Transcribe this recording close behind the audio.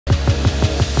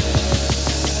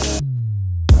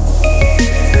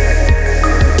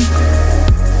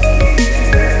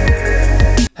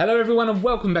Hello everyone and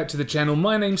welcome back to the channel.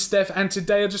 My name's Steph and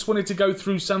today I just wanted to go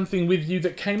through something with you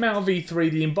that came out of E3.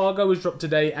 The embargo was dropped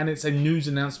today and it's a news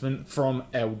announcement from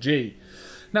LG.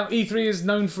 Now E3 is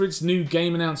known for its new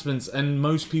game announcements and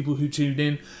most people who tune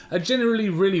in are generally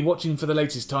really watching for the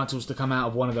latest titles to come out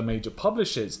of one of the major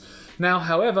publishers. Now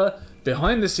however,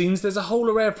 behind the scenes there's a whole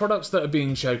array of products that are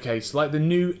being showcased, like the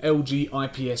new LG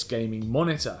IPS Gaming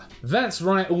Monitor. That's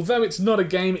right, although it's not a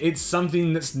game, it's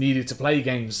something that's needed to play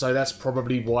games, so that's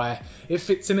probably why it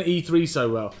fits in at E3 so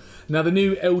well. Now the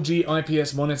new LG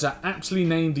IPS monitor, aptly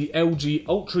named the LG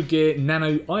Ultra Gear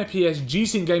Nano IPS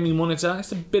G-Sync Gaming Monitor,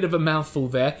 it's a bit of a mouthful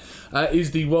there,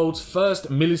 is the world's first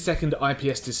millisecond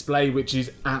IPS display, which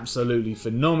is absolutely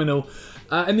phenomenal.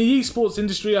 And the esports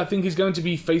industry, I think, is going to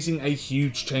be facing a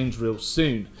huge change real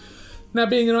soon. Now,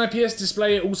 being an IPS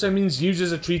display, it also means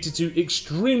users are treated to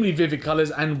extremely vivid colours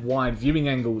and wide viewing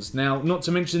angles. Now, not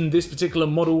to mention, this particular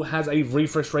model has a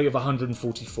refresh rate of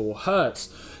 144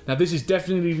 Hz. Now, this is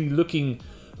definitely looking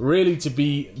really to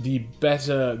be the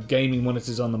better gaming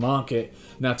monitors on the market.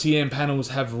 Now, TN panels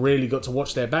have really got to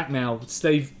watch their back now.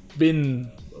 They've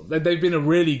been a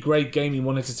really great gaming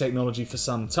monitor technology for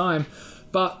some time,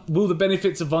 but will the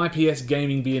benefits of IPS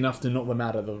gaming be enough to knock them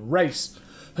out of the race?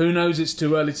 Who knows, it's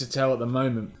too early to tell at the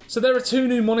moment. So there are two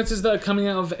new monitors that are coming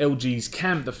out of LG's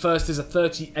camp. The first is a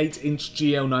 38-inch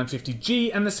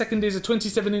GL950G and the second is a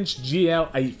 27-inch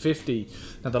GL850.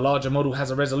 Now the larger model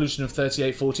has a resolution of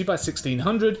 3840 by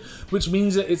 1600, which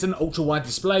means that it's an ultra-wide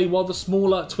display, while the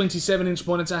smaller 27-inch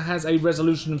monitor has a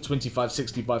resolution of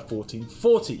 2560 by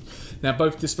 1440. Now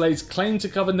both displays claim to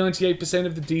cover 98%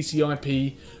 of the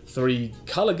DCI-P3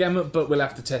 color gamut, but we'll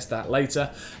have to test that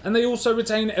later. And they also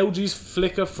retain LG's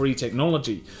flicker-free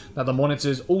technology. Now the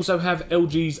monitors also have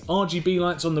LG's RGB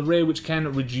lights on the rear, which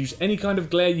can reduce any kind of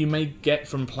glare you may get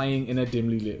from playing in a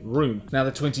dimly lit room. Now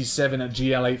the 27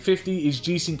 GL850 is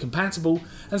G-Sync compatible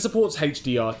and supports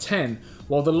HDR10,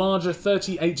 while the larger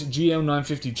 38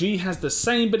 GL950G has the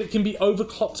same, but it can be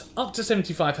overclocked up to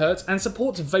 75 Hz and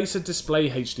supports VESA Display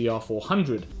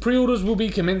HDR400. Pre-orders will be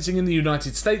commencing in the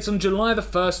United States on July the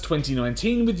 1st,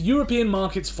 2019, with European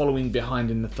markets following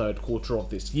behind in the third quarter of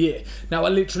this year. Now I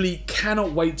literally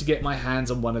cannot wait to get my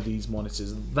hands on one of these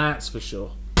monitors, that's for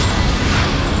sure.